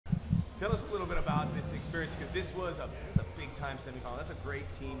Tell us a little bit about this experience, because this was a big-time semifinal. That's a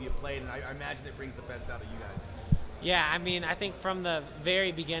great team you played, and I imagine it brings the best out of you guys. Yeah, I mean, I think from the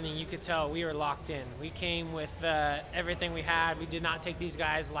very beginning, you could tell we were locked in. We came with everything we had. We did not take these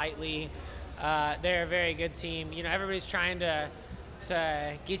guys lightly. They're a very good team. You know, everybody's trying to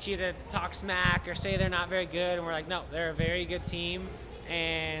get you to talk smack or say they're not very good, and we're like, no, they're a very good team,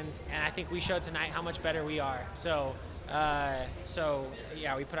 and I think we showed tonight how much better we are. So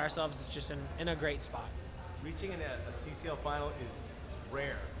yeah, we put ourselves just in a great spot. Reaching a CCL final is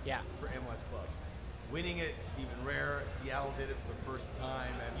rare for MLS clubs. Winning it, even rarer. Seattle did it for the first time.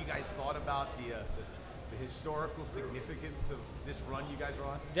 Have you guys thought about the historical significance of this run you guys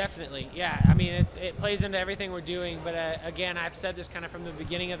are on? Definitely, yeah. I mean, it plays into everything we're doing. But again, I've said this kind of from the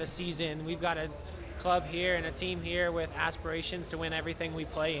beginning of the season. We've got a club here and a team here with aspirations to win everything we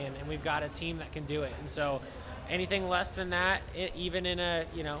play in, and we've got a team that can do it. And so, anything less than that, even in a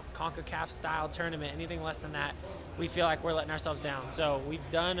Concacaf style tournament, anything less than that, we feel like we're letting ourselves down. So we've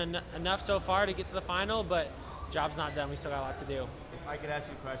done enough so far to get to the final, but job's not done. We still got a lot to do. If I could ask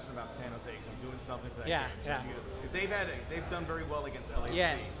you a question about San Jose, because I'm doing something for that game. Yeah. Because they've done very well against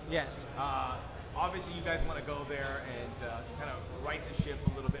LAFC. Yes. Obviously, you guys want to go there and kind of right the ship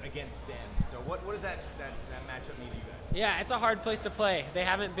a little bit against them. So what does that matchup mean to you guys? Yeah, it's a hard place to play. They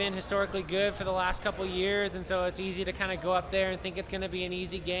haven't been historically good for the last couple years, and so it's easy to kind of go up there and think it's going to be an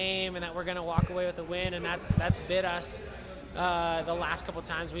easy game and that we're going to walk away with a win, and that's bit us the last couple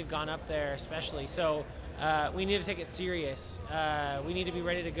times we've gone up there, especially. So we need to take it serious. We need to be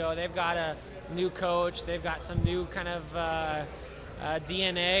ready to go. They've got a new coach. They've got some new kind of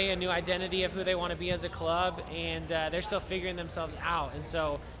DNA, a new identity of who they want to be as a club, and they're still figuring themselves out. And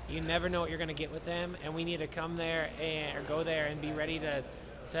so you never know what you're going to get with them, and we need to come there or go there and be ready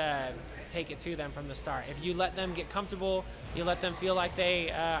to take it to them from the start. If you let them get comfortable, you let them feel like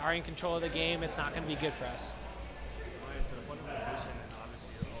they are in control of the game, it's not going to be good for us. Ryan, so the fundamental vision and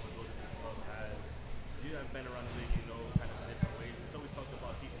obviously all the goals that this club has, you have been around the league, you know, kind of in different ways. It's always talked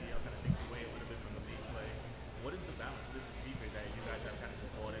about CCL kind of takes away a little bit from the league play. What is the balance? What is the secret that you guys have kind of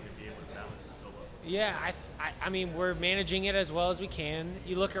just brought in to be able to balance it so well? Yeah, I mean, we're managing it as well as we can.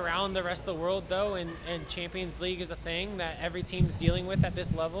 You look around the rest of the world, though, and Champions League is a thing that every team's dealing with at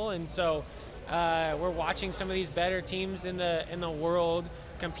this level, and so we're watching some of these better teams in the world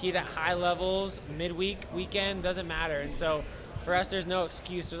compete at high levels, midweek, weekend, doesn't matter. And so for us, there's no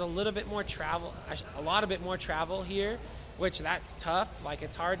excuse. There's a lot bit more travel here, which that's tough. Like,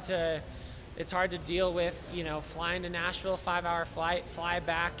 it's hard to deal with, flying to Nashville, 5-hour flight, fly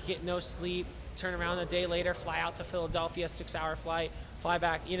back, get no sleep, turn around a day later, fly out to Philadelphia, 6-hour flight, fly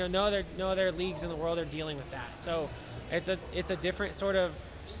back. No other leagues in the world are dealing with that. So it's a different sort of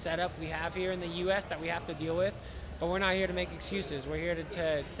setup we have here in the U.S. that we have to deal with. But we're not here to make excuses. We're here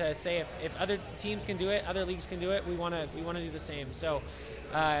to say if other teams can do it, other leagues can do it, we want to do the same. So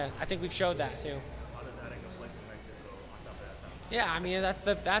I think we've showed that too. How does adding a flight to Mexico on top of that sound? Yeah, I mean,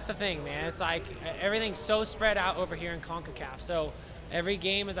 that's the thing, man. It's like everything's so spread out over here in CONCACAF. So every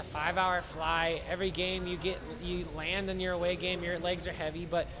game is a 5-hour fly. Every game you land in your away game, your legs are heavy,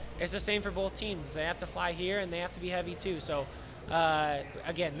 but it's the same for both teams. They have to fly here and they have to be heavy too. So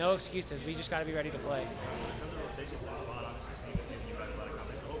again, no excuses. We just got to be ready to play. In terms of rotation for this spot, obviously Steve has given you guys a lot of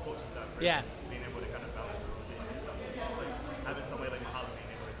confidence. The whole coaching staff, Yeah. being able to kind of balance the rotation and stuff. Like having somebody like Mahalo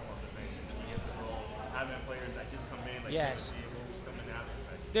being able to come off the bench and he gets a role, having players that just come in like Yes. come in and have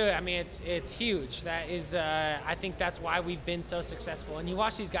it. Dude, I mean, it's huge. That is, I think that's why we've been so successful. And you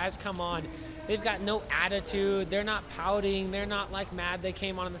watch these guys come on, they've got no attitude. They're not pouting. They're not like mad they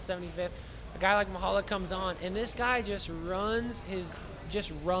came on in the 75th. A guy like Mahala comes on, and this guy just runs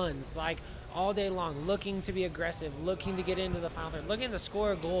like all day long, looking to be aggressive, looking to get into the final third, looking to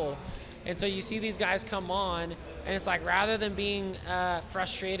score a goal. And so you see these guys come on, and it's like rather than being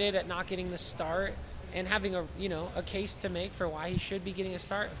frustrated at not getting the start and having a case to make for why he should be getting a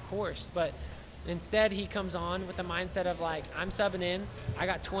start, of course, but instead he comes on with the mindset of like, I'm subbing in, I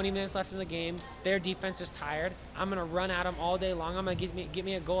got 20 minutes left in the game, their defense is tired, I'm going to run at them all day long, I'm going to get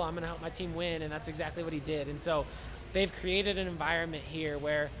me a goal, I'm going to help my team win, and that's exactly what he did. And so they've created an environment here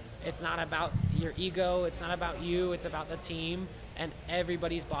where it's not about your ego, it's not about you, it's about the team, and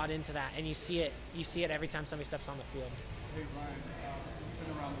everybody's bought into that, and you see it every time somebody steps on the field. Hey Brian, you've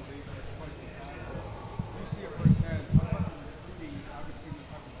been around the league for quite some time. You see it firsthand. Talk about the recruiting, obviously the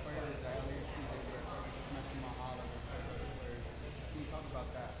type of players that LAFC is. You just mentioned Mahala, those other players. Can you talk about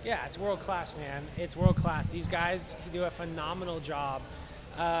that? Yeah, it's world class, man. It's world class. These guys do a phenomenal job.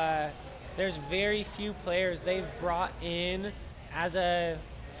 There's very few players they've brought in as a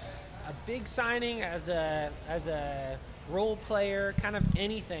big signing, as a role player, kind of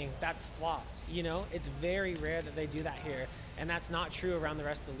anything that's flopped. You know, it's very rare that they do that here, and that's not true around the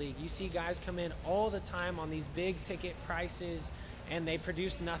rest of the league. You see guys come in all the time on these big ticket prices, and they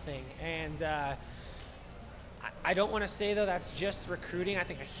produce nothing. And I don't want to say, though, that's just recruiting. I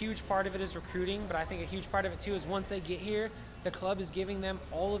think a huge part of it is recruiting, but I think a huge part of it, too, is once they get here, the club is giving them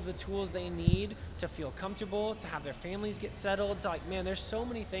all of the tools they need to feel comfortable, to have their families get settled. To like, man, there's so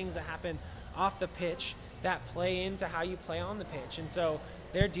many things that happen off the pitch that play into how you play on the pitch. And so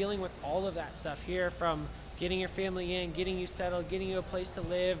they're dealing with all of that stuff here, from getting your family in, getting you settled, getting you a place to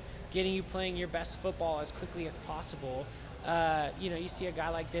live, getting you playing your best football as quickly as possible. You know, you see a guy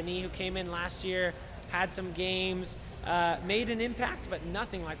like Denis who came in last year, had some games, made an impact, but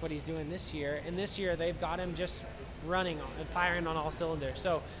nothing like what he's doing this year. And this year they've got him just running and firing on all cylinders.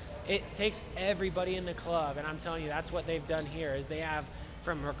 So it takes everybody in the club, and I'm telling you, that's what they've done here, is they have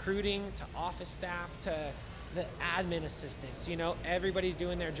from recruiting to office staff to the admin assistants. You know, everybody's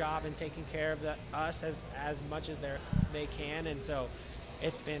doing their job and taking care of us as much as they can, and so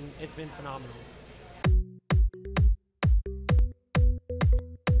it's been phenomenal.